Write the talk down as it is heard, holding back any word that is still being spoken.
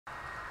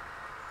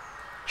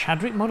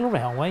Chadwick Model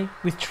Railway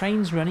with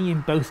trains running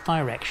in both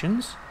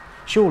directions?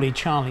 Surely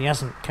Charlie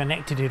hasn't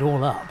connected it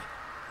all up.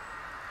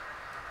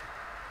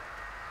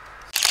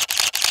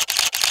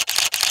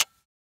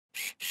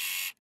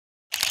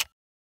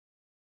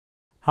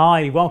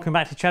 Hi, welcome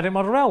back to Chadwick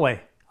Model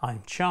Railway.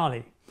 I'm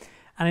Charlie,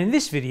 and in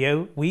this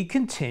video we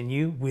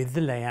continue with the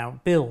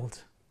layout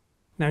build.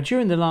 Now,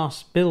 during the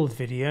last build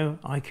video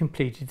I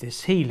completed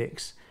this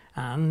helix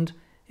and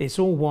it's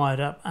all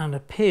wired up and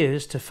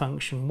appears to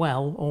function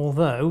well,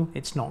 although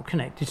it's not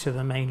connected to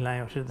the main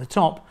layout at the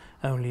top,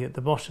 only at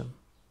the bottom.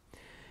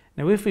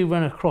 Now if we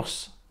run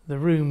across the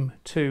room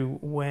to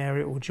where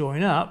it will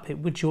join up, it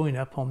would join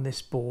up on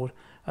this board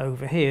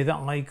over here that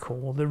I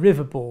call the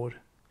river board.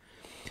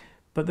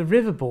 But the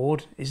river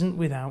board isn't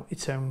without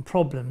its own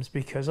problems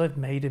because I've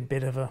made a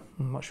bit of a,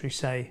 what should we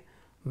say,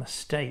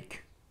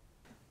 mistake.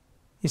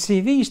 You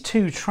see, these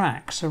two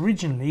tracks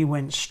originally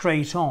went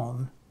straight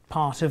on,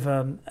 part of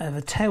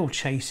a tail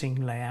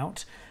chasing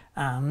layout,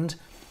 and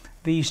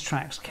these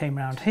tracks came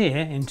around here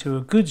into a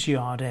goods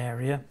yard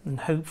area, and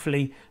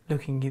hopefully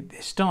looking at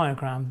this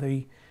diagram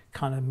they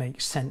kind of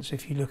make sense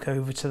if you look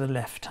over to the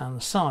left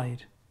hand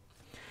side.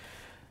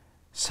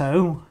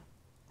 So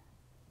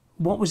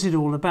what was it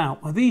all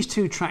about? Well, these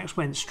two tracks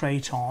went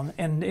straight on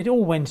and it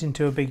all went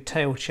into a big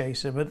tail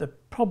chaser, but the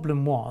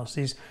problem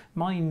is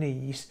my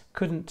knees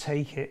couldn't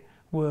take it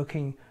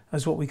working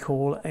as what we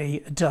call a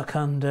duck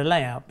under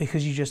layout,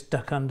 because you just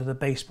duck under the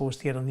baseboards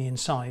to get on the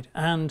inside,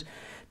 and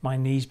my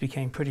knees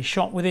became pretty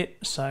shot with it,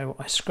 so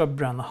I scrubbed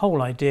around the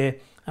whole idea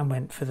and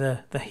went for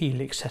the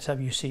helix setup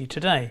you see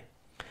today.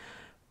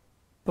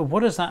 But what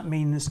does that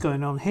mean that's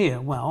going on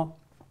here? Well,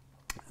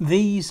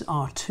 these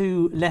are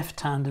two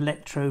left-hand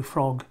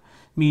electro-frog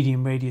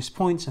medium radius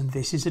points, and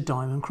this is a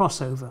diamond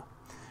crossover.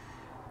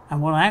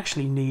 And what I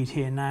actually need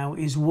here now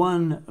is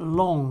one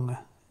long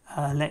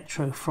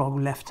electro-frog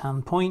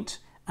left-hand point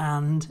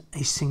and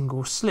a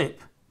single slip.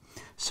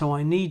 So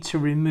I need to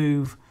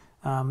remove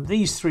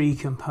these three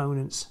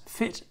components,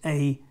 fit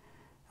a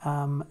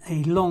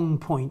long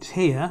point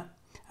here,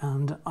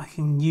 and I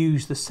can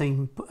use the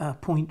same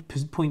point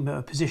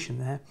motor position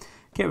there,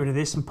 get rid of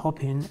this and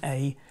pop in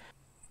a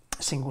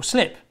single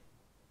slip.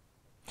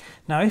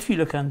 Now if you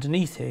look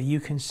underneath here you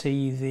can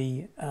see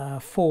the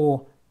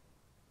 4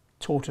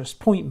 tortoise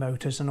point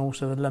motors, and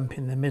also the lump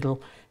in the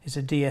middle is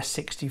a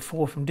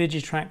DS64 from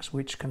Digitrax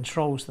which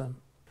controls them.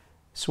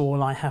 So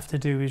all I have to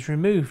do is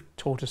remove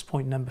tortoise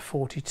point number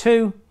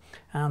 42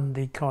 and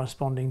the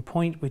corresponding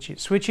point which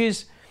it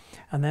switches,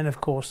 and then of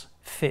course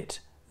fit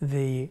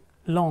the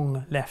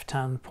long left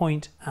hand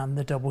point and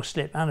the double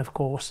slip, and of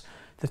course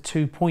the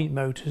 2 point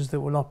motors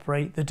that will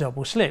operate the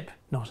double slip.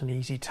 Not an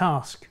easy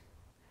task,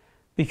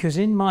 because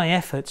in my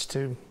efforts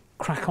to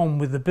crack on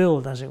with the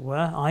build as it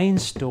were, I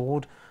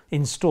installed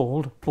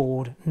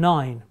board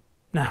 9.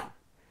 Now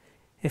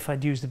if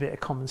I'd used a bit of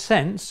common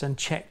sense and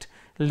checked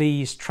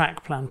Lee's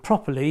track plan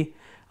properly,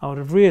 I would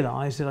have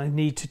realised that I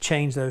need to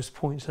change those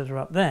points that are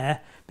up there,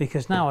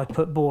 because now I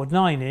put board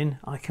 9 in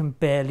I can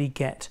barely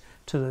get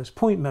to those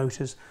point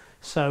motors.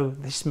 So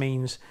this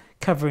means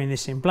covering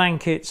this in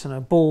blankets and a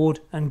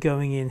board and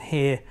going in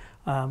here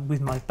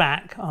with my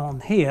back on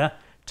here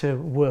to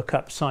work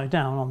upside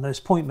down on those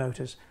point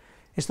motors.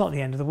 It's not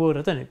the end of the world,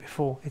 I've done it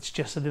before, it's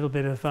just a little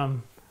bit of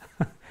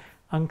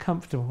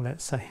uncomfortable,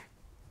 let's say.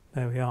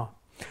 There we are.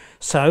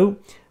 So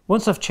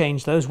once I've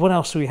changed those, what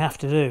else do we have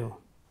to do?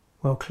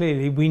 Well,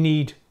 clearly we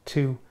need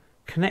to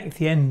connect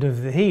the end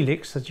of the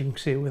helix, as you can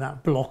see, with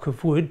that block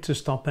of wood to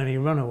stop any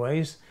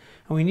runaways,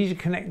 and we need to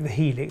connect the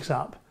helix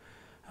up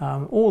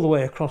all the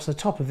way across the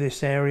top of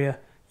this area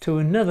to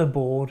another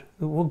board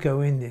that will go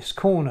in this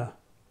corner.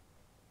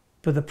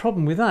 But the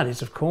problem with that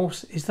is, of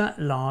course, is that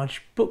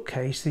large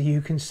bookcase that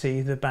you can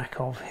see the back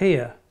of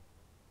here.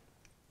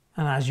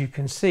 And as you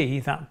can see,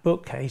 that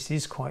bookcase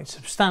is quite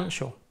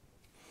substantial.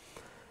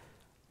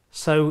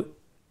 So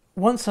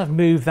once I've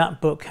moved that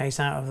bookcase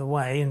out of the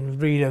way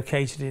and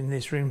relocated it in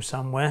this room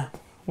somewhere,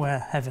 where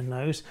heaven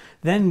knows,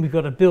 then we've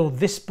got to build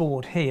this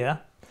board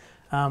here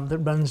that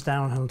runs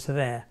down onto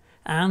there.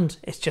 And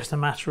it's just a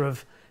matter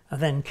of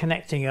then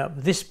connecting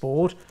up this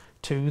board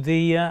to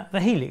the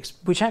helix,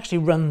 which actually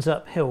runs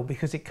uphill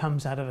because it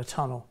comes out of a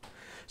tunnel.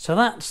 So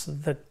that's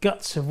the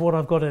guts of what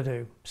I've got to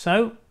do.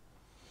 So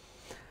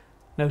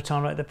no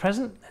time right at the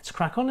present, let's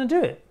crack on and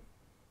do it.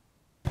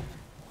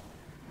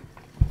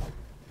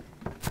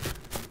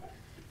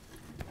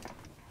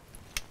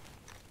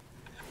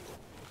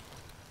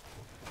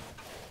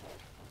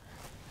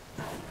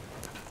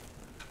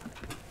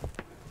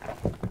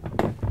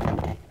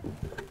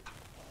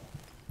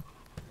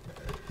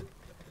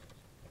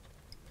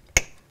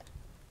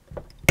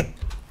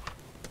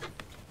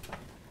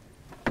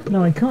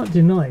 No, I can't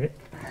deny it.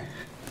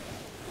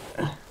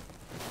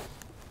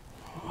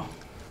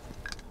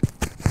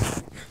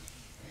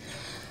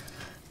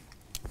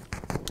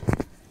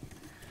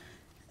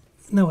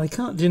 No, I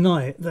can't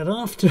deny it that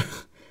after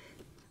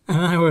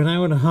an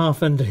hour and a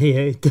half under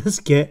here, it does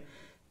get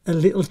a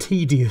little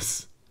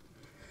tedious.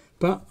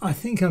 But I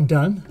think I'm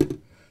done.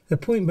 The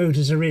point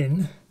motors are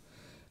in,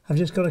 I've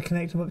just got to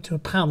connect them up to a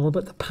panel,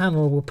 but the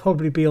panel will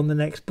probably be on the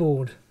next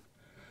board.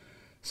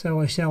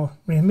 So I shall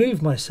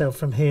remove myself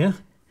from here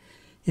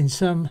in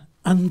some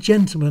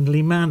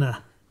ungentlemanly manner.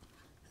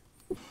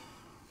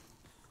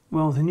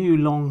 Well, the new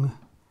long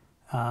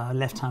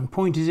left-hand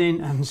point is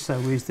in, and so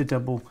is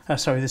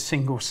the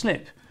single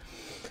slip.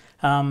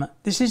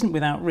 This isn't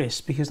without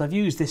risk because I've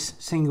used this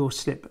single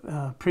slip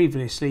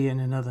previously in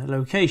another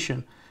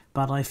location,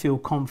 but I feel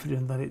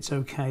confident that it's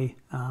okay.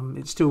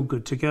 It's still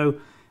good to go.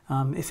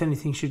 If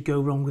anything should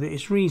go wrong with it,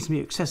 it's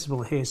reasonably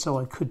accessible here, so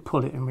I could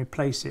pull it and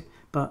replace it.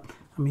 But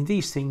I mean,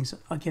 these things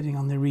are getting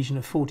on the region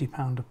of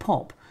 £40 a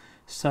pop,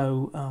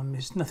 so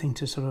it's nothing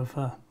to sort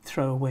of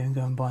throw away and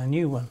go and buy a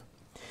new one.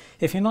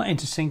 If you're not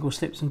into single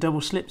slips and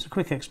double slips, a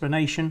quick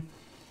explanation.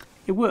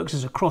 It works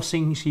as a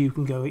crossing, so you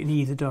can go in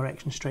either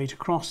direction straight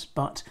across,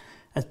 but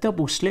a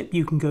double slip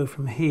you can go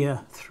from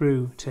here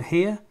through to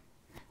here,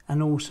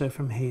 and also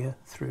from here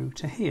through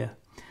to here.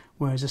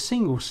 Whereas a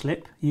single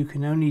slip, you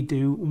can only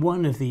do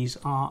one of these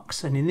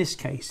arcs, and in this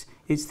case,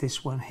 it's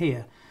this one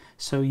here.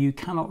 So you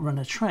cannot run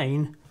a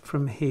train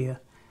from here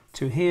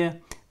to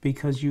here,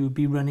 because you would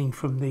be running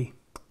from the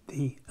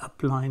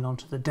up line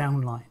onto the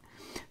down line.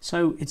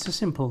 So it's a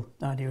simple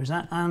idea as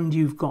that, and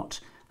you've got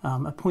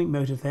a point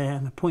motor there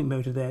and a point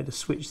motor there to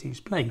switch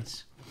these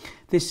blades.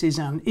 This is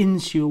an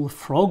Insuel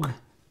Frog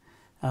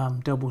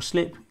double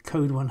slip,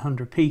 code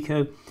 100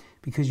 pico,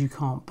 because you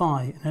can't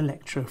buy an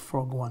Electro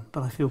Frog one,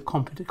 but I feel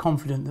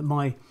confident that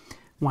my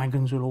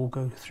wagons will all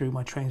go through,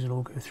 my trains will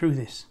all go through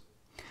this.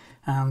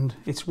 And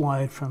it's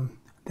wired from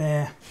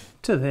there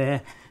to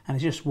there, and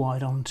it's just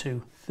wired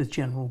onto the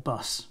general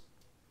bus.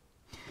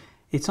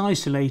 It's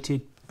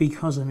isolated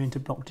because I'm into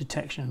block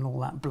detection and all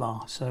that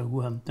blah,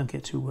 so don't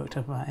get too worked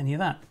up about any of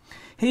that.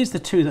 Here's the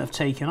two that I've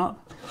taken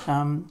up.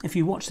 If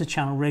you watch the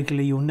channel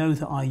regularly, you'll know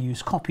that I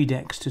use copy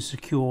decks to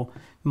secure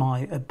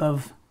my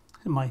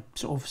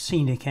sort of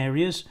scenic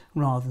areas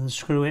rather than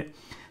screw it.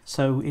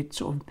 So it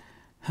sort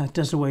of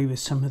does away with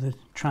some of the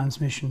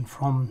transmission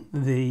from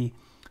the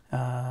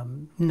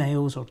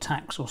nails or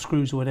tacks or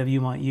screws or whatever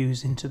you might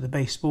use into the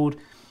baseboard.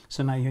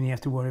 So now you only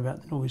have to worry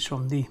about the noise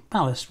from the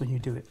ballast when you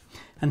do it.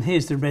 And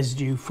here's the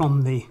residue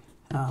from the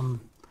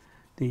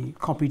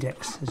copy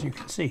decks, as you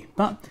can see.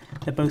 But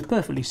they're both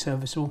perfectly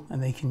serviceable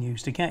and they can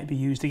be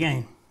used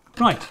again.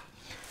 Right,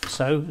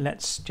 so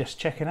let's just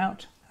check it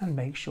out and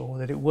make sure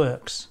that it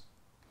works.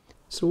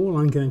 So all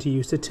I'm going to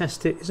use to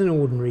test it is an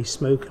ordinary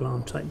smoke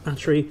alarm type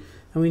battery,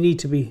 and we need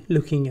to be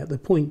looking at the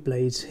point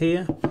blades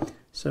here.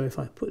 So if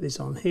I put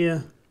this on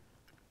here,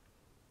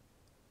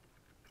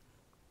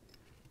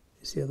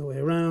 it's the other way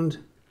around,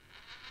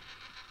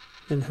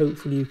 then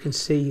hopefully you can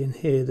see and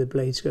hear the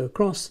blades go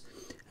across,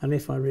 and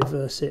if I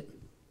reverse it,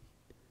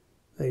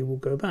 they will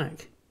go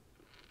back.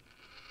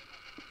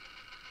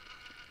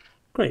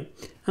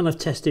 Great, and I've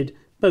tested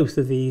both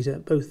of these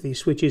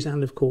switches,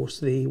 and of course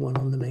the one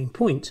on the main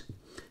point.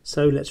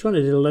 So let's run a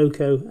little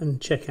loco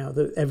and check out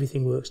that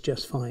everything works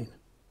just fine.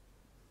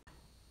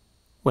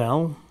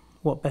 Well,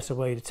 what better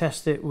way to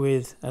test it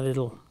with a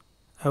little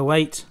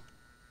 08.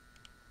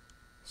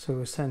 So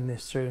we'll send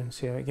this through and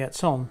see how it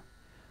gets on.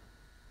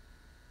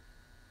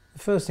 The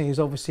first thing is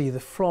obviously the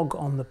frog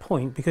on the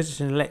point, because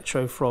it's an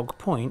Electro Frog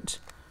point,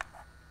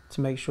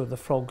 to make sure the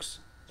frog's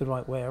the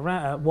right way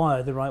around,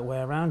 wired the right way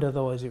around,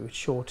 otherwise it would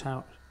short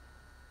out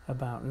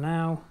about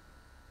now,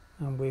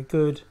 and we're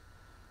good.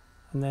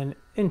 And then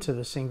into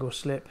the single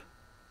slip.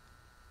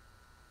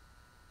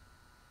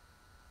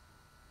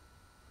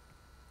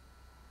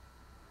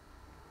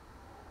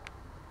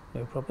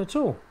 No problem at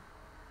all.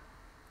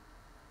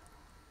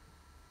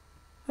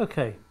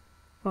 Okay,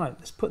 right,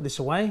 let's put this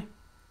away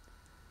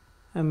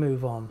and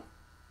move on.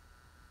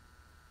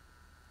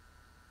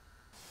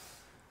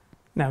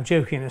 Now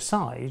joking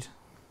aside,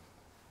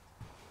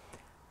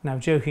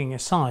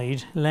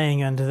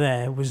 laying under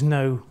there was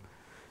no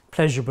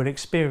pleasurable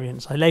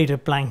experience. I laid a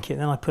blanket,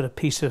 then I put a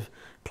piece of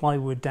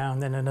plywood down,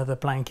 then another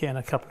blanket and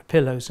a couple of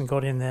pillows and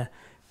got in there,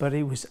 but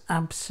it was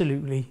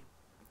absolutely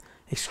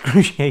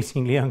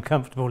excruciatingly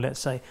uncomfortable,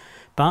 let's say.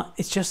 But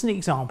it's just an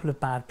example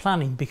of bad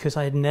planning, because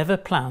I had never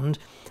planned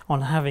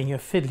on having a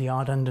fiddle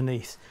yard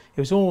underneath.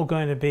 It was all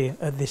going to be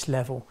at this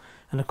level,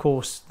 and of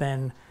course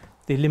then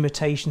the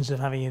limitations of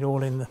having it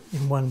all in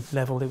one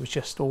level, it was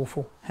just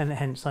awful, and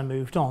hence I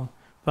moved on.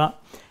 But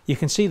you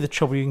can see the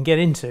trouble you can get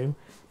into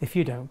if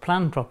you don't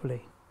plan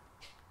properly.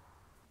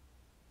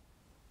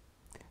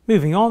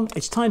 Moving on,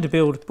 it's time to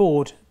build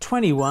board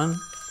 21.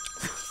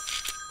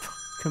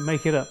 Couldn't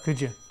make it up,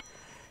 could you?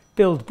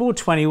 Build board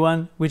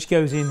 21, which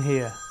goes in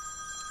here.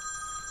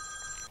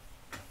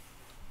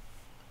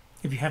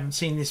 If you haven't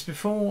seen this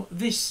before,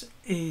 this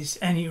is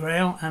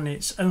AnyRail, and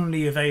it's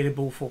only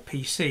available for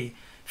PC.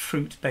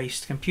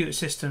 Fruit-based computer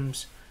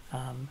systems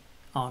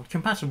aren't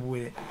compatible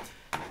with it.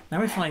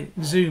 Now if I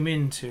zoom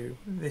into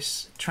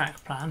this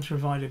track plan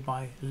provided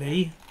by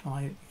Lee,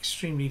 my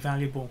extremely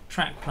valuable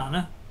track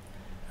planner,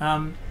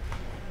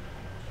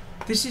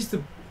 there's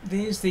the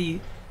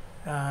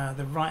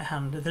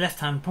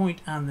left-hand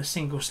point and the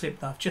single slip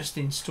that I've just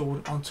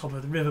installed on top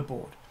of the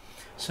riverboard.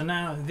 So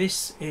now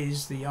this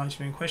is the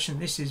item in question.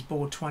 This is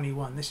board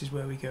 21. This is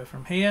where we go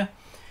from here,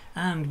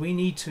 and we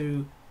need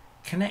to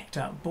connect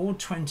up board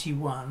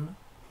 21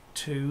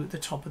 to the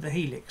top of the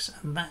helix,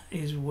 and that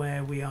is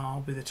where we are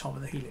with the top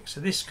of the helix. So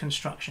this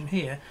construction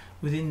here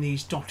within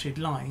these dotted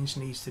lines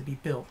needs to be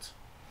built.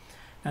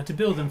 Now to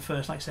build them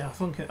first, like I say, I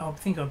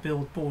think I'll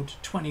build board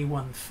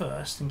 21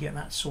 first and get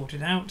that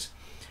sorted out.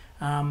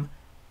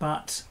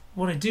 But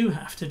what I do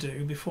have to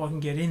do before I can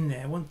get in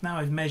there, now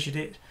I've measured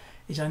it,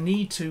 is I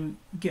need to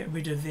get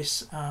rid of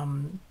this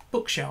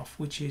bookshelf,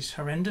 which is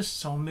horrendous.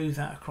 So I'll move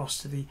that across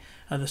to the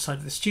other side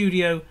of the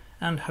studio,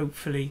 and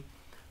hopefully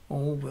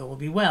all will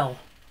be well.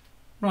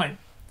 Right,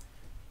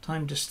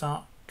 time to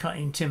start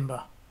cutting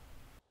timber.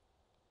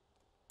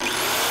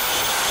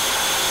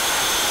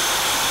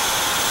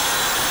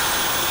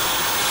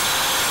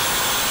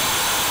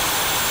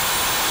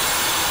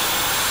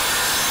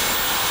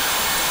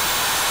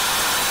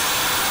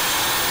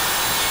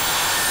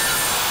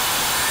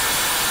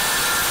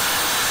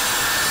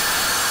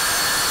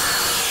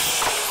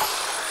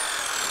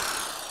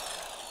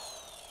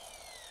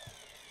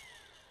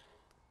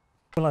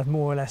 Well, I've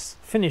more or less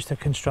finished the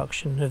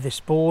construction of this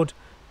board,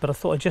 but I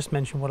thought I'd just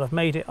mention what I've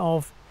made it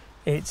of.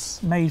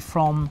 It's made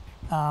from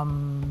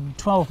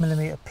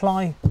 12mm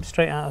ply,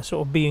 straight out of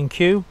sort of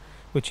B&Q,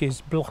 which is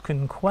block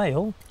and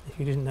quail, if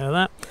you didn't know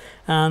that.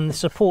 And the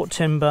support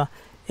timber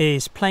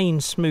is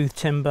plain smooth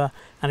timber,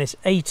 and it's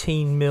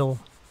 18mm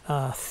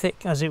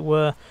thick, as it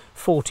were,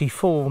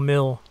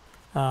 44mm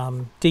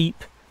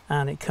deep,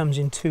 and it comes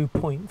in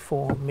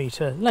 2.4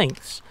 metre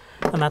lengths.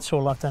 And that's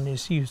all I've done,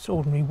 is used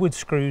ordinary wood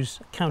screws,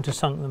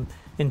 countersunk them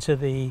into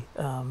the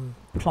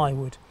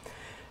plywood.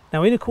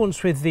 Now, in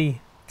accordance with the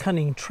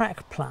cunning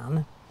track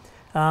plan,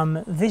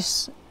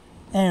 this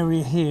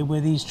area here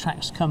where these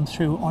tracks come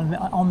through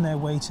on their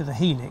way to the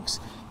helix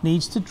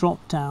needs to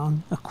drop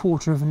down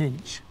 1/4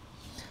 inch.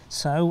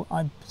 So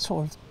I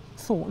sort of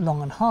thought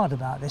long and hard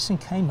about this and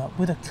came up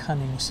with a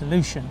cunning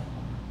solution.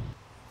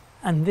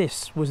 And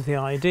this was the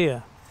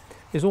idea.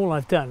 Is all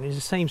I've done is the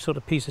same sort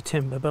of piece of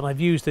timber, but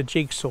I've used a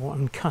jigsaw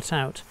and cut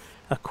out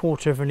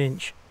 1/4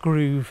 inch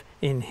groove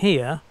in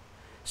here,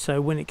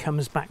 so when it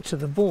comes back to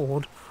the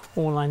board,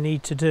 all I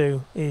need to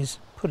do is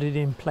put it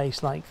in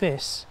place like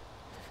this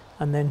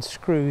and then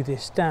screw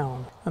this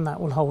down, and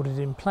that will hold it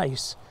in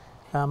place.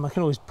 I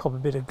can always pop a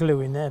bit of glue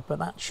in there, but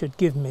that should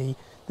give me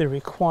the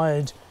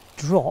required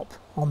drop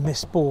on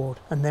this board,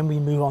 and then we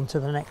move on to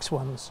the next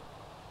ones.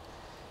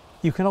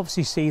 You can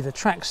obviously see the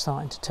track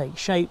starting to take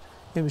shape.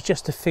 It was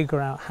just to figure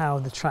out how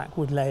the track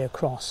would lay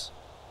across.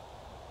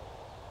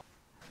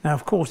 Now,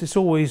 of course, it's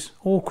always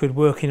awkward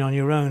working on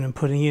your own and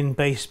putting in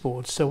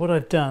baseboards. So what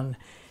I've done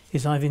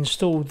is I've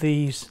installed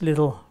these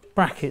little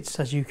brackets,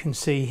 as you can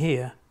see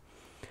here.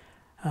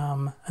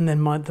 And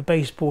then the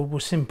baseboard will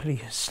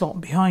simply slot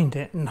behind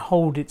it and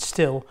hold it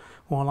still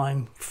while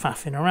I'm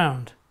faffing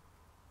around.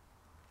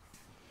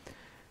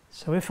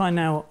 So if I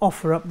now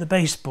offer up the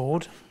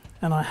baseboard,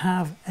 and I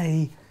have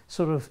a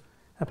sort of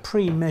a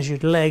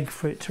pre-measured leg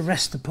for it to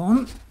rest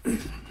upon,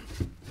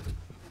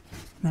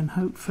 then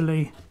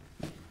hopefully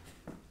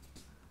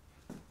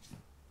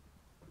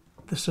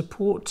the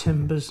support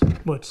timber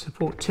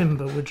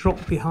would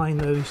drop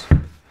behind those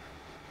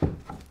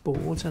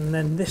boards, and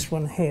then this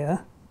one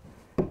here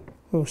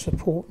will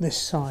support this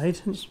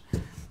side. It's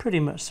pretty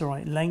much the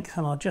right length,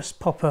 and I'll just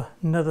pop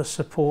another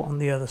support on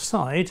the other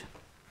side.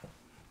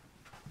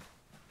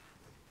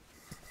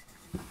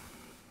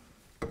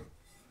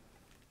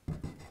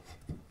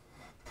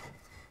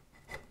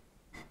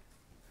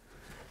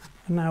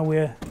 Now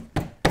we're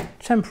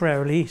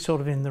temporarily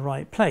sort of in the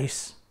right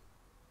place.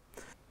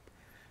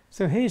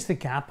 So here's the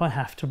gap I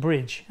have to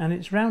bridge, and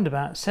it's round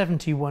about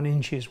 71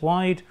 inches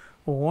wide,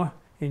 or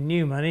in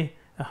new money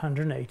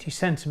 180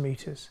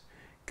 centimetres,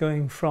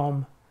 going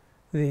from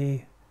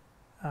the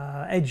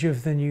edge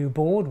of the new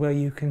board, where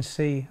you can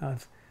see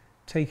I've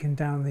taken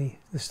down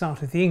the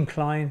start of the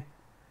incline,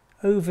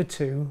 over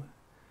to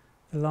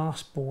the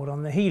last board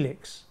on the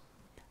helix.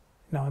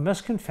 Now, I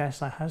must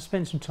confess I have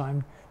spent some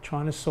time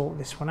trying to sort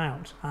this one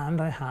out,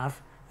 and I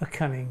have a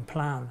cunning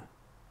plan.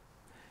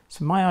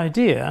 So my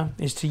idea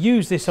is to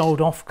use this old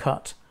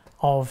offcut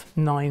of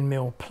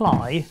 9mm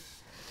ply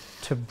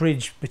to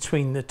bridge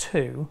between the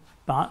two,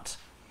 but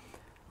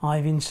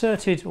I've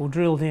inserted or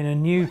drilled in a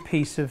new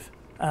piece of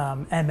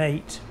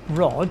M8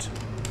 rod,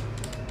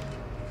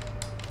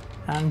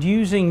 and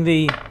using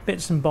the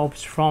bits and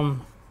bobs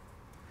from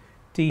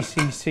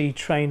DCC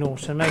Train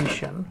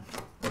Automation,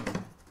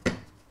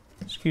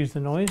 excuse the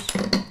noise,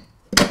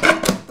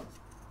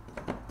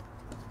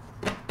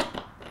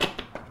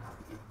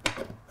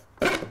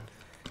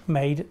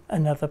 made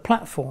another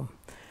platform,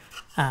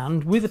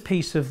 and with a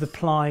piece of the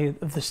ply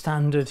of the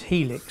standard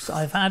helix,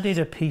 I've added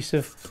a piece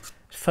of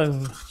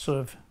foam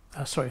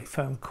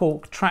foam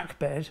cork track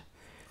bed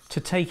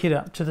to take it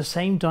up to the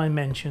same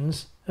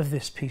dimensions of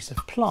this piece of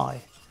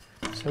ply.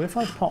 So if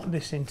I pop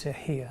this into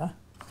here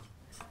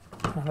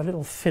and have a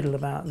little fiddle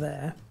about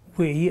there,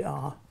 we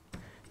are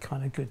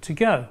kind of good to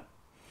go.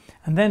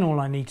 And then all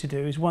I need to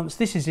do is, once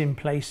this is in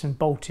place and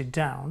bolted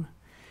down,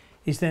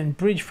 is then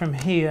bridge from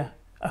here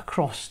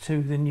across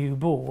to the new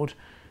board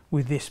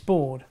with this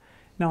board.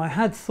 Now I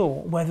had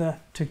thought whether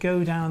to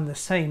go down the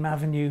same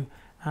avenue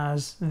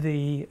as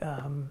the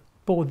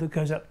board that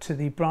goes up to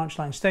the branch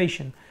line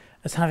station,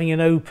 as having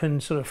an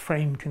open sort of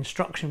frame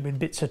construction with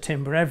bits of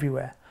timber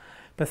everywhere.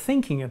 But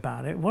thinking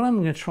about it, what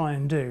I'm going to try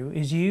and do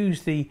is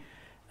use the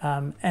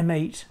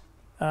M8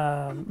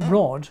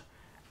 rod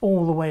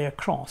all the way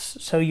across,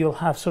 so you'll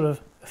have sort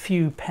of a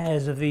few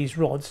pairs of these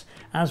rods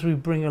as we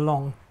bring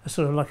along a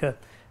sort of like a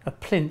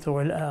plinth,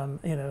 or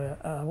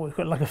what we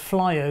call like a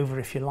flyover,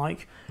 if you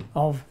like,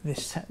 of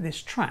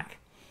this track.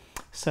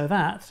 So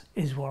that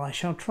is what I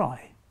shall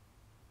try.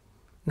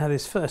 Now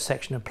this first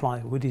section of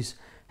plywood is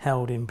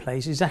held in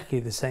place exactly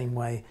the same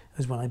way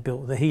as when I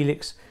built the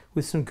Helix,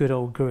 with some good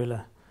old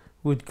Gorilla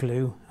wood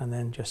glue, and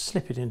then just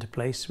slip it into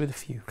place with a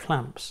few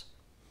clamps.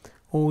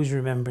 Always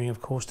remembering, of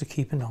course, to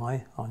keep an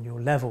eye on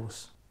your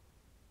levels.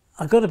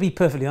 I've got to be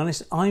perfectly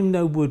honest, I'm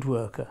no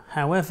woodworker.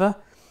 However,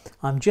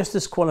 I'm just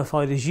as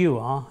qualified as you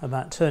are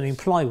about turning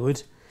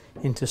plywood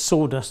into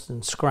sawdust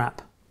and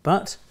scrap.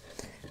 But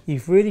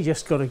you've really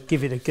just got to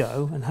give it a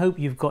go and hope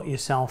you've got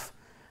yourself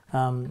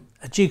a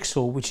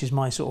jigsaw, which is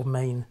my sort of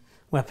main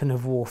weapon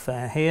of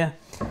warfare here.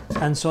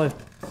 And so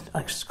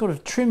I've sort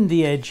of trimmed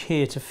the edge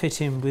here to fit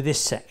in with this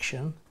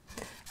section,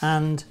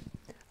 and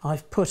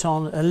I've put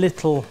on a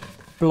little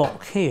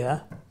block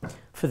here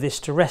for this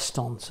to rest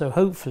on. So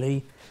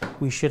hopefully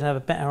we should have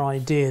a better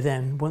idea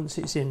then, once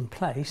it's in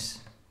place,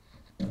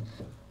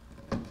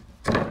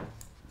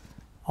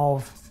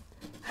 of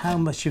how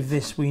much of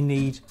this we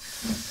need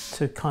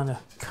to kind of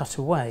cut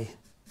away,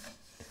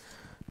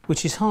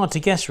 which is hard to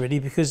guess really,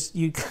 because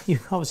you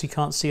obviously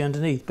can't see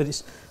underneath,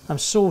 but I'm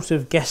sort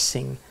of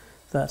guessing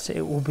that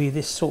it will be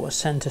this sort of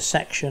centre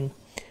section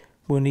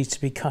will need to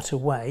be cut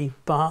away.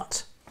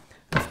 But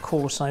of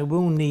course I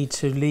will need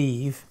to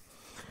leave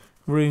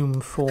room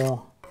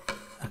for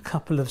a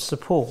couple of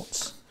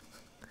supports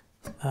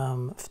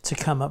to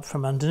come up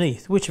from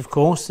underneath, which of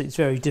course it's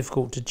very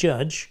difficult to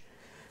judge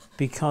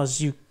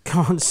because you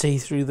can't see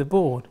through the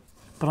board,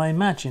 but I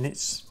imagine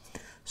it's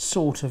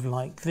sort of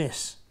like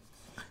this.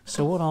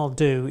 So what I'll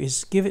do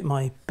is give it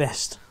my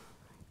best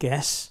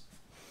guess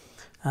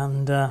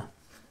and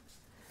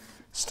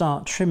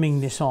start trimming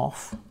this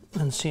off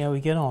and see how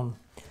we get on.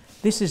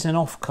 This is an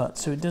offcut,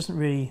 so it doesn't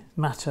really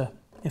matter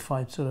if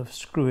I sort of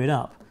screw it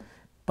up,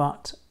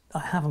 but I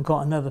haven't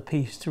got another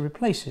piece to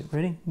replace it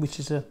really, which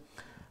is a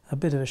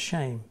bit of a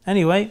shame.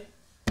 Anyway,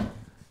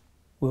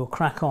 we'll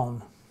crack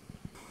on.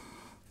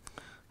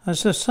 And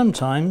so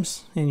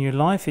sometimes in your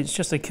life it's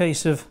just a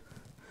case of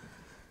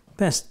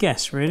best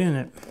guess really, isn't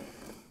it?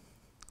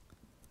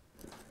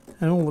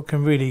 And all that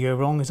can really go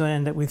wrong is I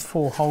end up with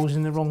 4 holes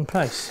in the wrong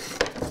place.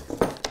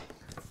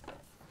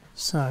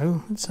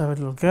 So let's have a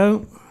little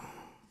go.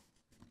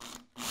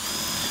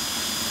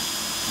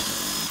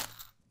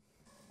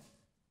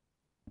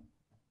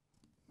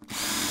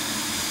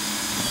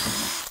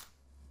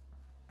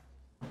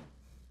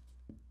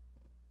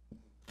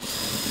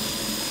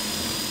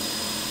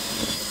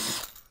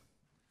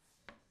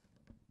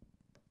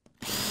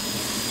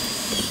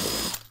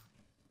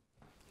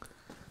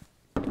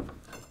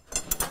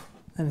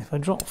 And if I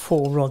drop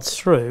 4 rods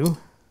through,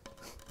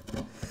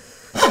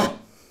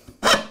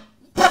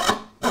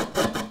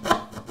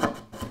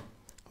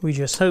 we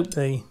just hope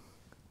they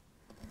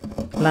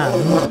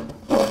land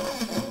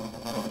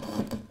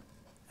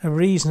a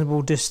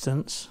reasonable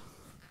distance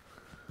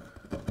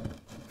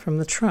from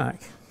the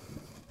track.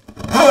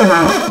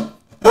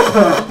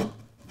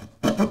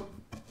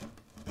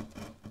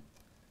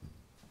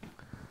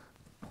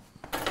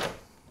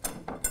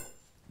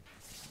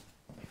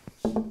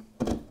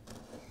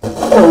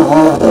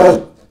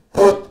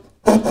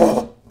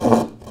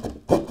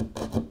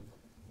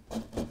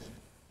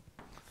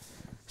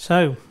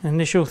 So,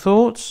 initial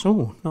thoughts.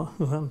 Oh, that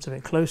was a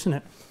bit close, isn't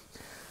it?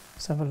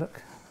 Let's have a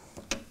look.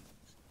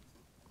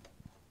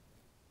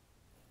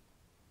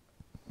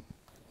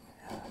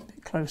 A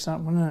bit close that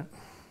one, isn't it?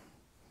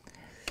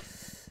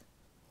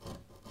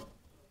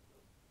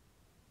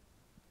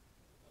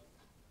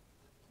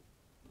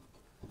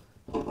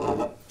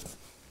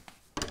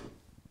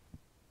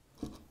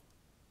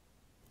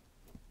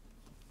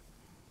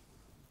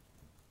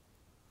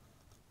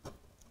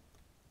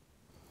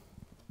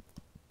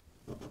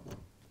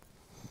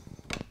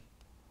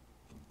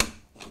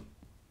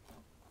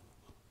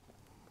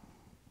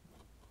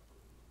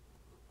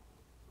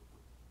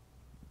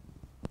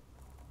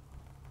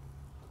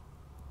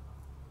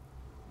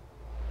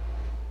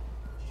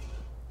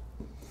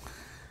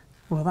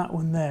 Well, that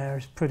one there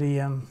is pretty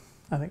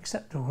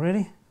unacceptable,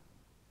 really.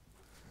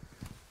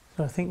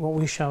 So I think what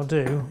we shall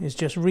do is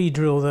just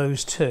re-drill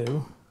those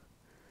 2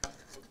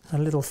 a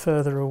little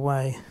further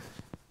away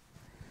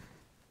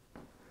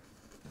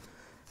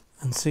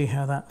and see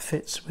how that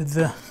fits with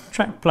the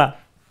track plan.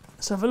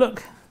 Let's have a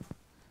look.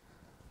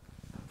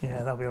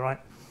 Yeah, that'll be all right.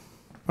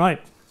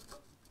 Right,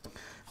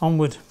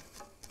 onward.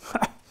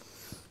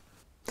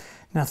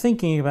 Now,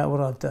 thinking about what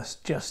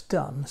I've just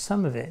done,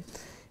 some of it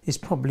is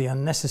probably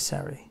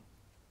unnecessary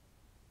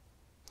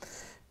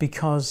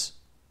because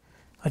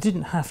I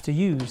didn't have to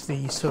use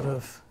these sort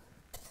of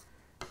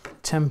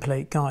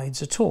template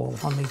guides at all.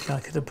 I mean, I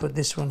could have put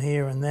this one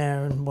here and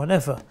there and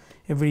whatever.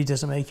 It really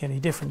doesn't make any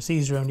difference.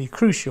 These are only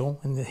crucial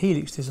in the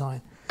Helix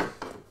design.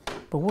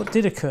 But what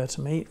did occur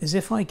to me is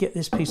if I get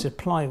this piece of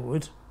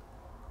plywood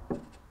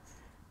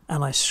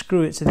and I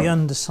screw it to the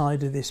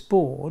underside of this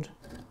board,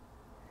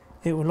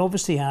 it will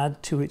obviously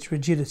add to its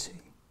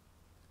rigidity.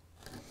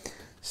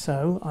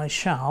 So I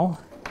shall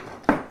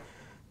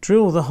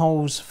drill the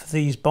holes for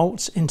these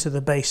bolts into the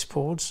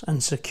baseboards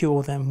and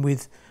secure them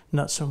with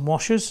nuts and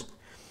washers.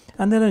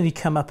 And they'll only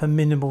come up a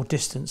minimal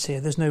distance here.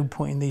 There's no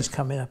point in these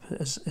coming up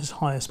as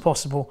high as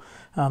possible.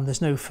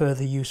 There's no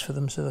further use for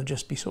them, so they'll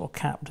just be sort of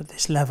capped at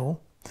this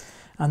level.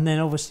 And then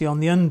obviously on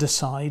the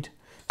underside,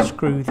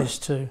 screw this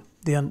to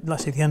the,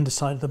 let's say, the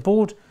underside of the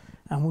board,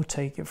 and we'll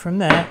take it from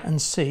there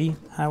and see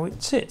how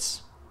it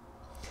sits.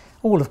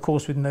 All, of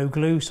course, with no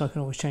glue, so I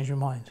can always change my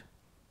mind.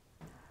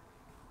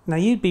 Now,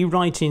 you'd be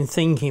right in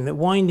thinking that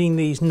winding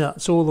these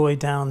nuts all the way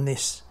down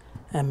this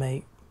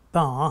M8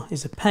 bar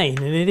is a pain,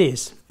 and it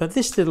is. But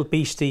this little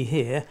beastie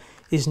here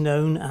is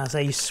known as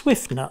a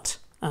Swift nut,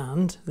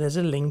 and there's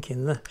a link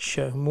in the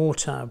Show More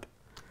tab.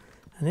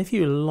 And if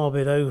you lob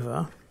it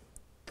over,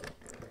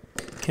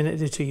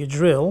 connect it to your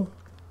drill,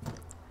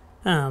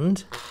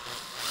 and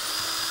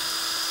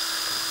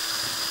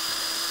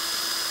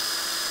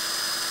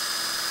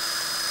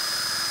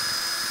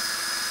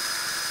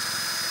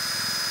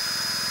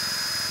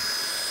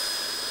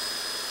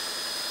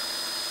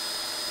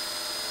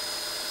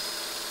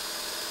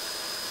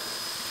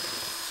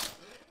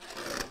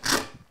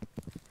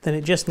then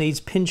it just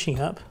needs pinching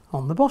up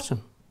on the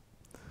bottom.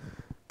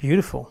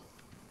 Beautiful.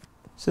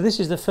 So this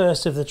is the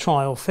first of the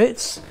trial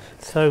fits.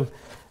 So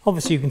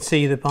obviously you can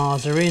see the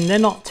bars are in. They're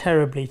not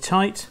terribly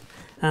tight.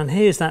 And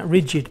here's that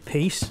rigid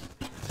piece.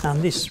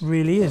 And this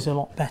really is a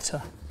lot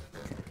better.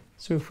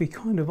 So if we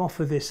kind of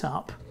offer this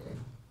up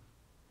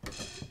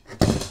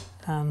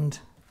and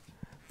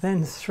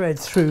then thread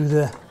through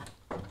the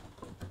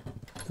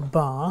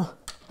bar,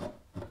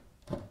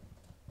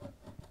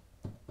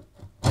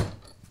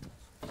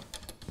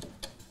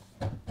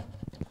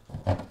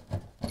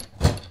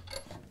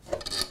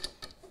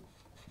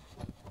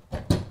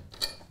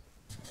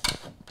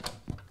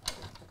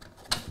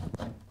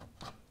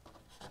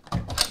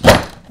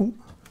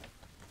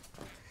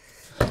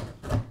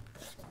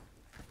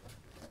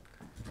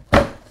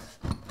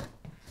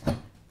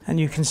 and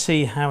you can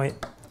see how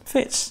it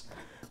fits,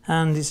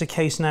 and it's a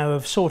case now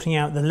of sorting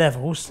out the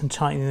levels and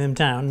tightening them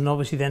down, and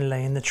obviously then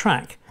laying the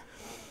track.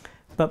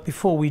 But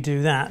before we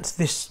do that,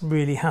 this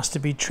really has to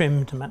be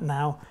trimmed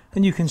now,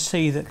 and you can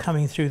see that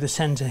coming through the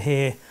center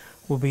here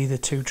will be the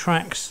two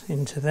tracks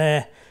into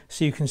there,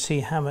 so you can see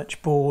how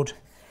much board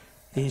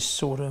is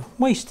sort of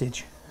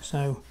wastage.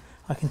 So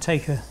I can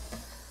take a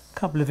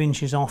couple of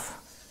inches off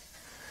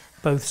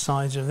both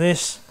sides of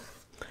this,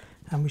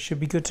 and we should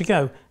be good to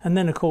go. And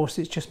then of course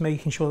it's just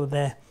making sure that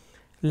they're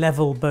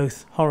level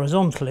both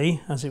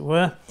horizontally, as it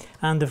were,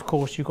 and of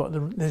course you've got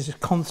there's a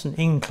constant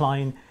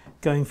incline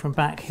going from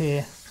back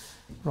here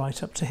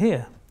right up to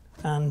here,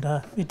 and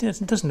it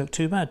doesn't look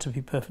too bad, to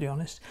be perfectly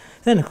honest.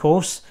 Then of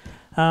course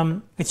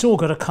it's all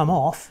got to come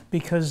off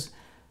because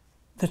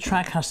the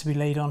track has to be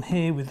laid on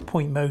here with the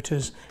point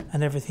motors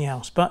and everything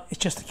else, but it's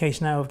just a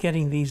case now of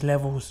getting these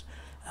levels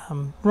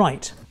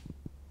right.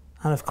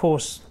 And of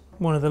course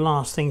one of the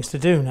last things to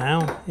do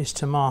now is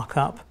to mark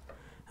up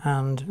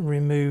and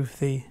remove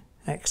the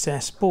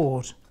excess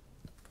board,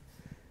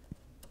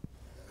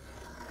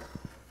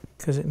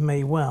 because it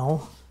may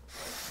well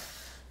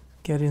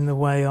get in the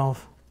way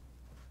of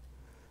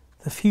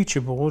the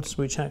future boards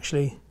which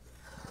actually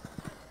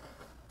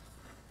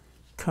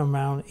come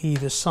round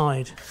either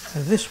side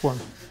of this one.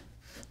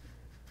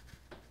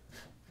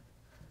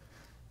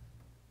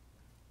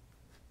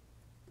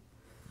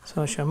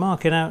 So I shall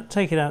mark it out,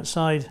 take it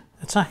outside,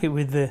 attack it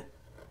with the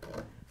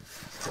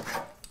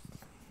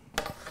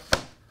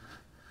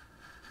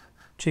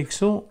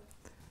jigsaw,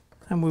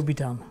 and we'll be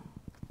done.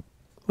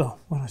 Well,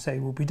 when I say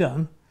we'll be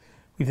done,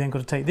 we've then got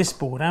to take this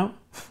board out,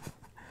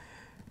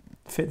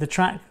 fit the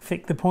track,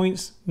 fit the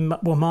points,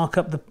 we'll mark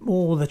up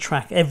all the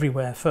track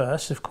everywhere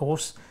first, of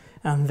course,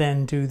 and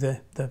then do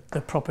the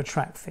proper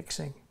track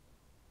fixing.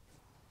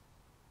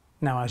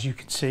 Now, as you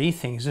can see,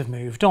 things have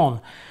moved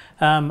on.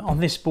 On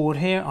this board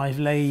here, I've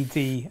laid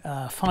the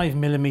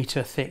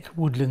 5mm thick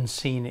Woodland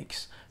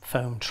Scenics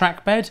foam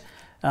track bed.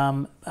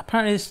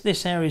 Apparently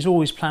this area is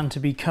always planned to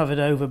be covered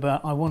over, but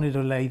I wanted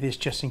to lay this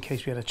just in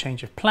case we had a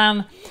change of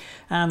plan.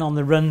 And on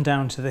the run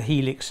down to the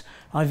Helix,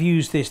 I've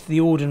used the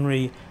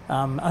ordinary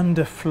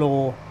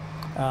underfloor,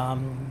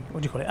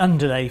 what do you call it,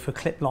 underlay for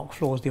clip lock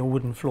floors, the old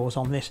wooden floors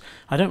on this.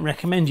 I don't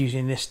recommend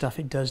using this stuff,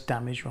 it does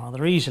damage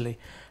rather easily,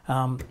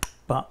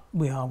 but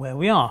we are where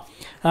we are.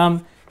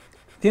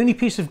 The only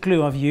piece of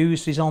glue I've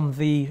used is on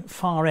the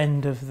far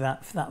end of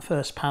that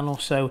first panel,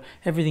 so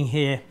everything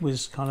here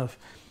was kind of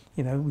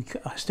You know,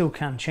 I still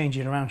can change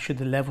it around should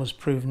the levels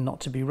proven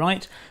not to be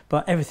right,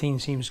 but everything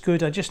seems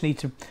good. I just need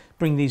to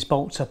bring these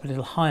bolts up a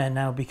little higher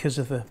now because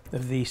of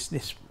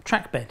this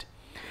track bed.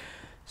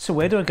 So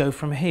where do I go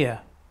from here?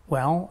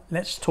 Well,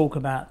 let's talk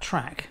about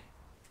track.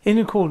 In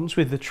accordance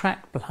with the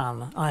track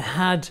plan, I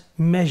had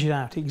measured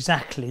out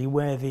exactly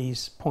where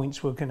these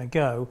points were going to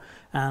go,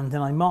 and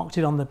then I marked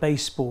it on the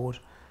baseboard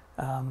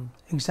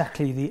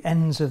exactly the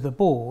ends of the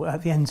board,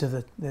 at the ends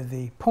of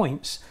the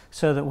points,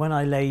 so that when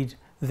I laid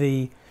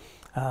the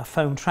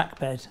foam track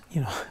bed,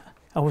 you know,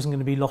 I wasn't going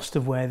to be lost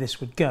of where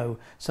this would go.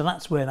 So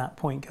that's where that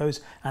point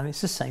goes, and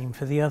it's the same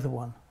for the other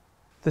one.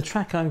 The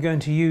track I'm going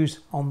to use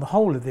on the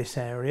whole of this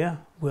area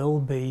will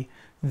be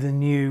the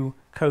new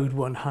Code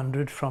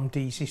 100 from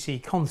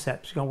DCC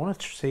Concepts. I want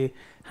to see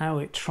how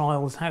it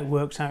trials, how it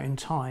works out in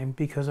time,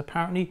 because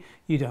apparently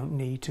you don't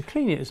need to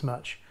clean it as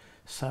much.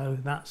 So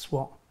that's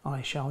what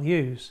I shall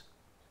use.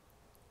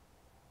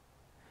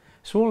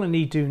 So all I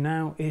need to do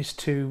now is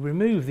to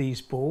remove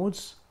these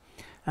boards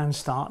and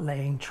start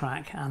laying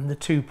track and the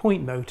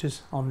 2-point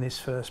motors on this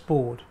first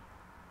board.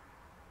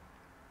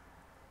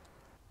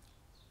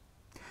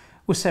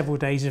 Well, several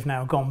days have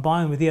now gone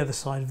by, and with the other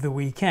side of the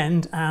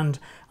weekend, and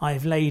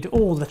I've laid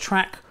all the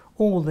track,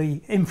 all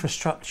the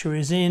infrastructure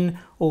is in,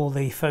 all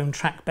the foam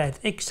track bed,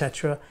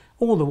 etc.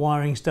 All the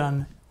wiring's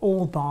done,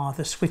 all bar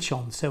the switch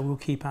on, so we'll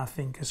keep our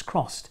fingers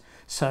crossed.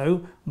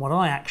 So what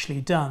I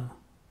actually done.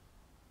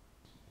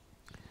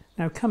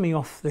 Now coming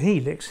off the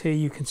Helix, here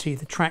you can see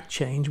the track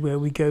change where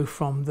we go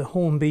from the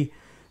Hornby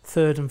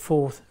 3rd and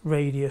 4th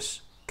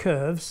radius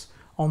curves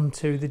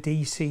onto the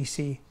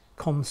DCC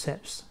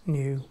Concepts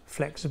new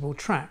flexible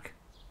track.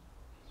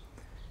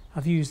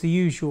 I've used the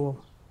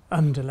usual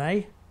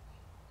underlay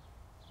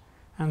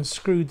and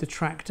screwed the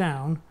track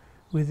down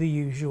with the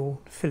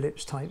usual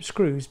Phillips type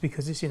screws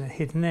because it's in a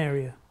hidden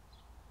area.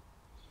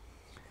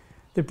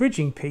 The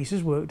bridging piece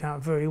has worked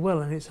out very well,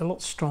 and it's a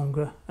lot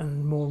stronger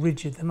and more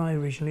rigid than I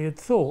originally had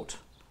thought.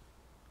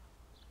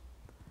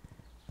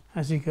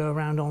 As you go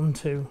around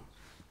onto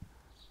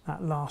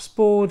that last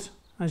board,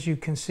 as you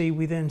can see,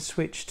 we then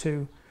switch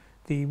to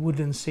the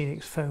Woodland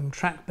Scenics foam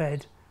track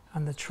bed,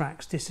 and the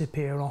tracks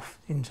disappear off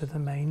into the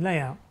main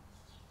layout.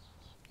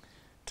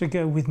 To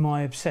go with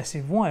my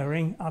obsessive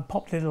wiring, I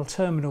popped a little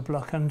terminal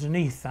block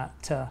underneath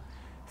that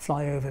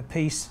flyover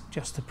piece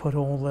just to put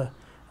all the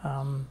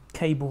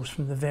cables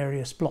from the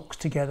various blocks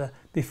together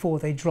before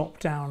they drop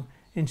down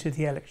into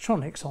the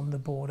electronics on the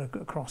board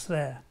across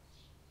there.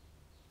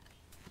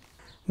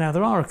 Now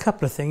there are a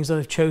couple of things that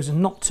I've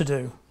chosen not to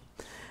do,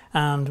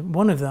 and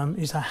one of them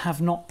is I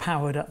have not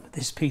powered up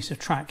this piece of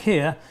track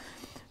here,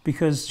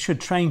 because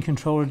should train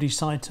controller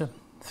decide to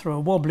throw a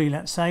wobbly,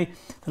 let's say,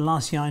 the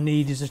last thing I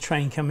need is a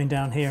train coming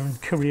down here and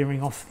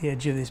careering off the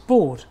edge of this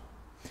board.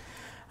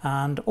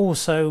 And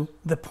also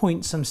the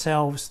points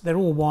themselves, they're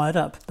all wired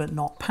up but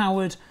not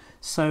powered,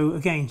 so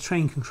again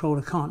train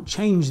controller can't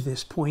change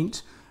this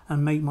point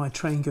and make my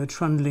train go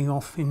trundling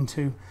off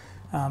into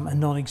a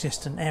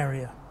non-existent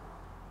area.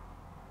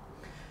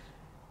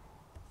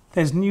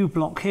 There's a new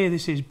block here,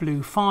 this is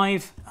blue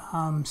 5,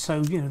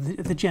 so you know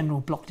the general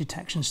block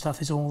detection stuff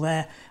is all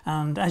there,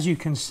 and as you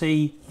can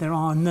see there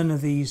are none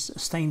of these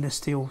stainless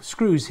steel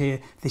screws here.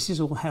 This is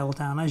all held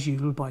down as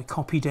usual by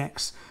copy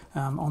decks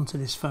onto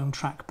this foam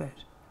track bed.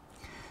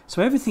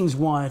 So everything's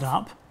wired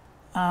up.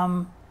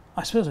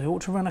 I suppose I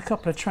ought to run a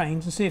couple of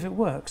trains and see if it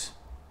works.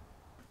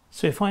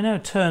 So if I now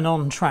turn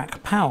on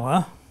track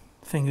power,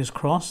 fingers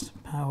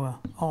crossed, power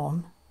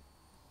on,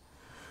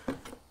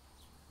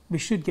 we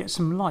should get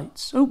some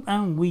lights. Oh,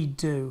 and we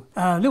do.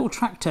 Little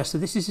track tester.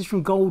 This is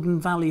from Golden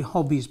Valley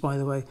Hobbies, by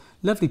the way.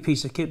 Lovely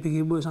piece of kit because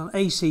it works on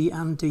AC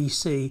and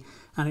DC,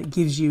 and it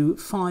gives you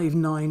 5,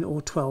 9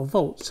 or 12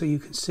 volts, so you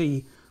can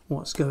see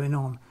what's going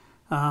on.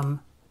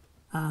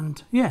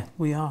 And yeah,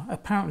 we are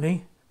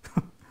apparently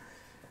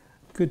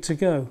good to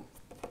go.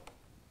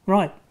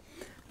 Right,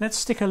 let's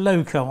stick a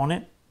loco on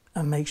it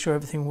and make sure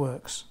everything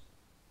works.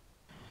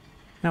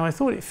 Now I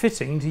thought it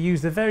fitting to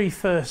use the very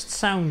first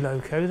sound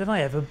loco that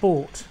I ever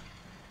bought.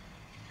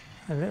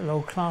 A little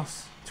old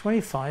Class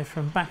 25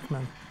 from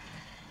Bachmann.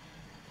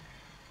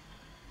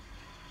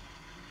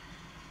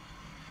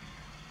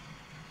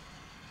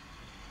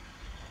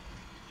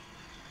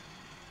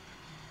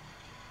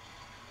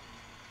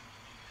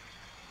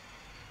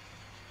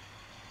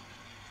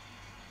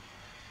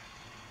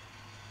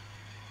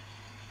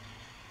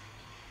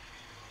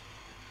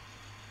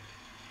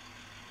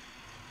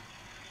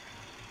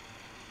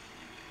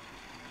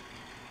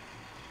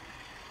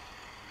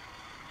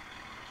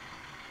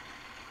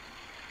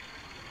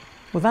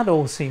 Well, that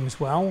all seems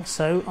well,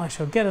 so I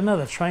shall get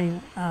another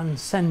train and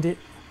send it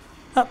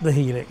up the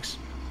Helix.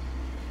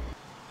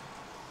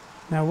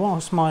 Now,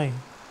 whilst my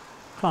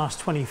Class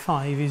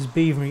 25 is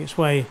beavering its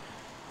way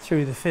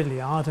through the fiddle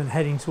yard and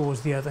heading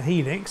towards the other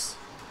Helix,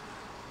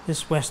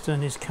 this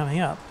Western is coming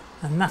up.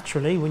 And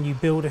naturally, when you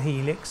build a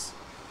Helix,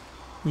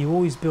 you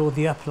always build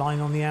the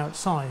upline on the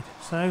outside.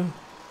 So,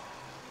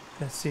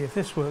 let's see if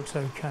this works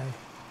okay.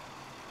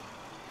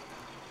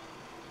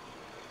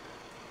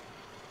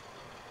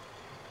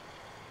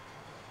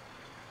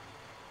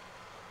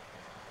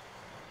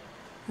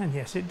 And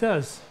yes, it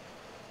does.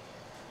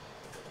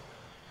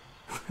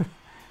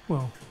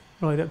 Well,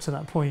 right up to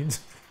that point,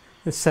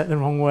 it's set the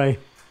wrong way.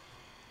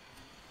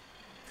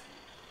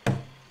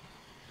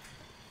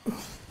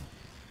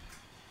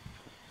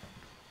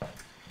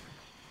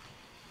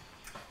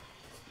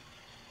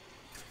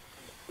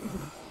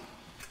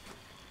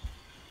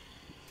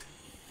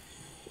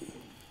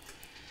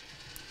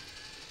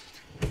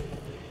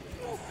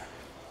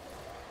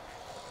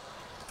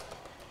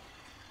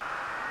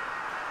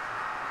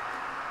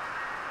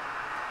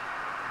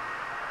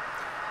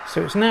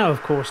 So it's now,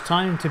 of course,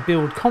 time to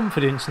build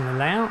confidence in the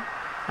layout,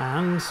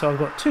 and so I've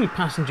got 2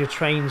 passenger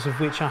trains of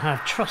which I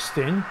have trust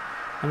in,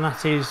 and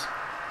that is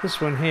this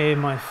one here,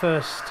 my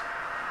first,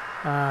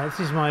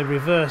 this is my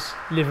reverse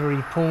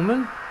livery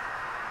Pullman,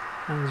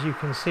 and as you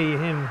can see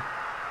him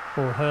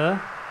or her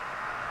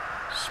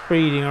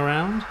speeding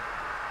around.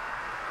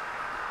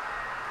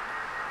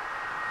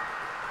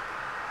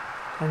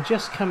 And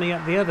just coming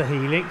up the other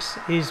helix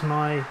is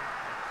my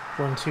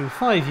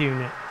 125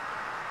 unit.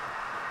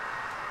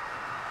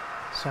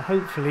 So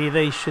hopefully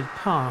they should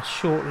pass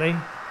shortly.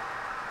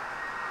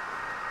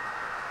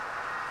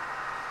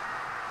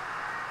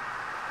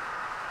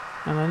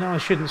 And I know I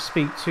shouldn't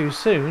speak too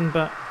soon,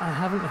 but I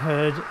haven't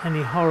heard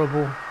any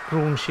horrible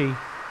raunchy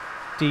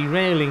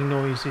derailing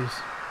noises,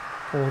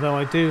 although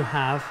I do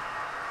have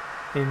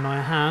in my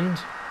hand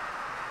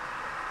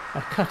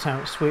a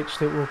cutout switch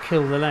that will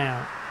kill the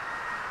layout.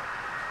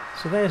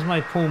 So there's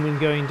my Pullman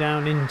going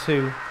down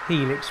into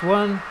Helix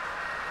 1,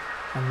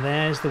 and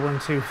there's the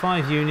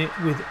 125 unit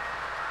with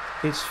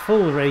its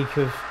full rake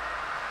of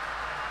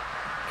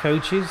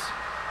coaches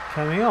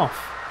coming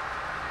off.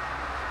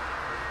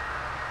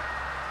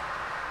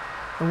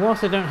 And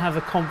whilst I don't have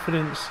the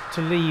confidence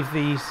to leave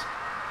these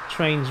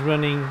trains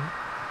running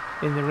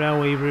in the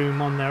railway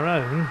room on their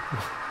own,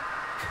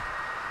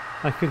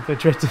 I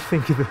dread to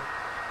think of the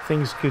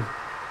things could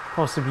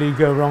possibly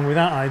go wrong with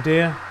that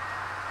idea.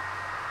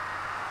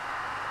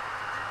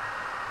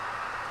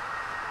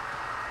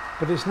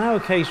 But it's now a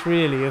case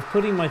really of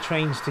putting my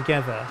trains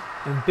together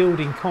and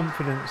building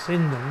confidence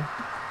in them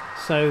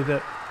so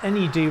that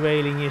any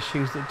derailing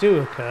issues that do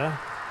occur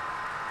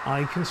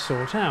I can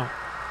sort out.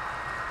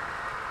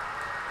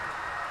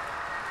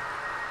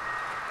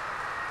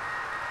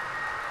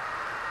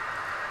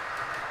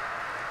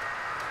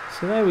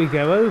 So there we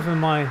go, over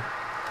my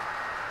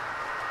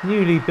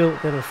newly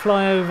built little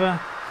flyover,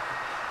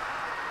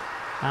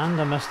 and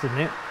I must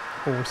admit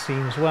all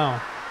seems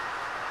well.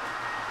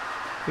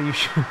 But you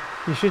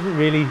shouldn't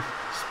really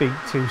speak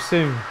too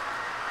soon.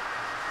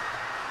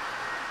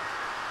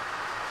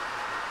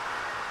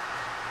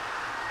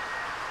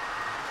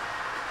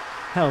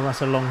 Hell,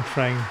 that's a long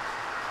train.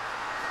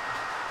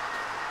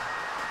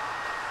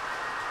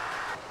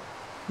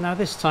 Now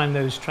this time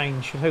those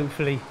trains should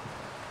hopefully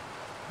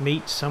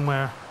meet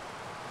somewhere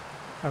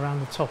around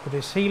the top of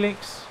this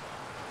helix.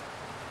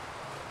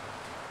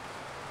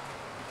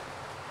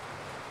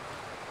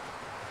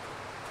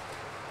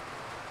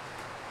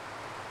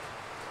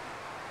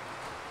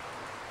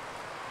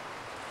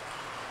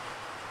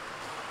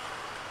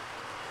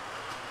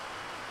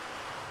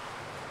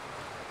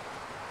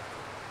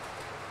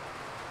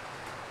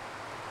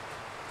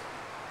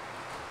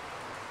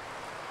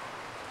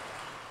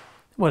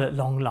 Well, at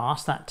long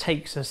last, that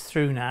takes us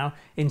through now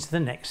into the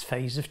next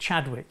phase of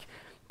Chadwick.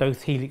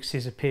 Both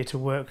helixes appear to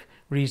work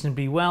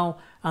reasonably well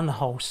and the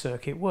whole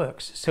circuit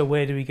works. So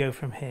where do we go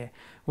from here?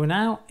 Well,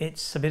 now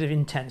it's a bit of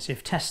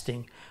intensive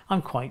testing.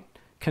 I'm quite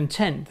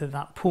content that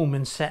that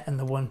Pullman set and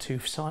the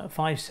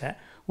 125 set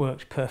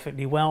worked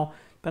perfectly well.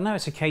 But now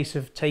it's a case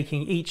of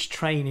taking each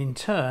train in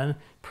turn,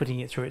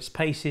 putting it through its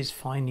paces,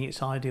 finding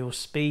its ideal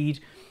speed,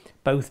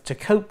 both to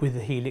cope with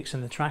the helix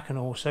and the track and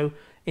also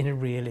in a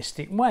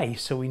realistic way.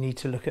 So we need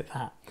to look at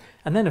that.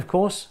 And then of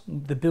course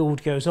the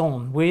build goes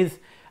on with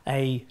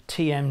a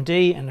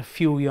TMD and a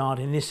fuel yard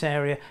in this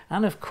area,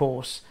 and of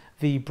course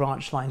the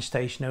branch line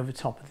station over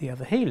top of the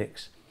other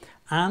helix,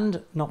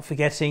 and not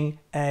forgetting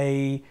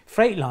a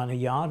Freightliner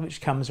yard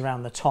which comes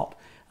around the top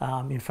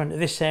in front of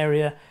this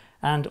area,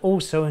 and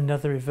also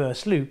another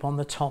reverse loop on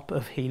the top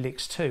of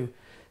Helix 2.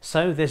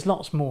 So there's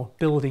lots more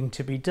building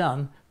to be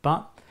done,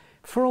 but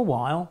for a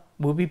while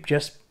we'll be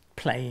just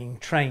playing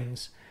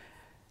trains.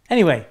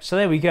 Anyway, so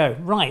there we go.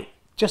 Right,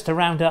 just to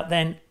round up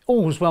then,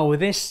 all's well with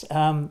this.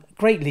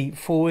 Great leap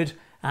forward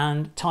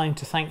and time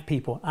to thank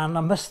people. And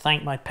I must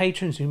thank my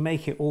patrons who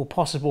make it all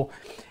possible.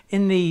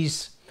 In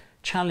these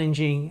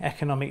challenging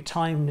economic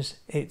times,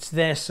 it's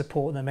their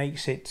support that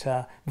makes it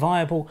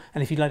viable.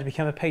 And if you'd like to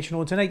become a patron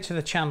or donate to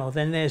the channel,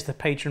 then there's the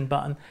patron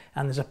button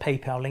and there's a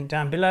PayPal link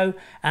down below,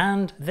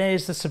 and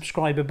there's the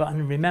subscriber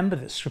button. Remember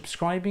that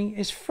subscribing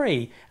is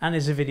free, and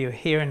there's a video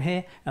here and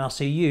here, and I'll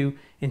see you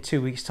in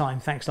 2 weeks time.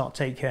 Thanks a lot,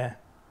 take care,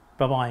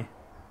 bye bye.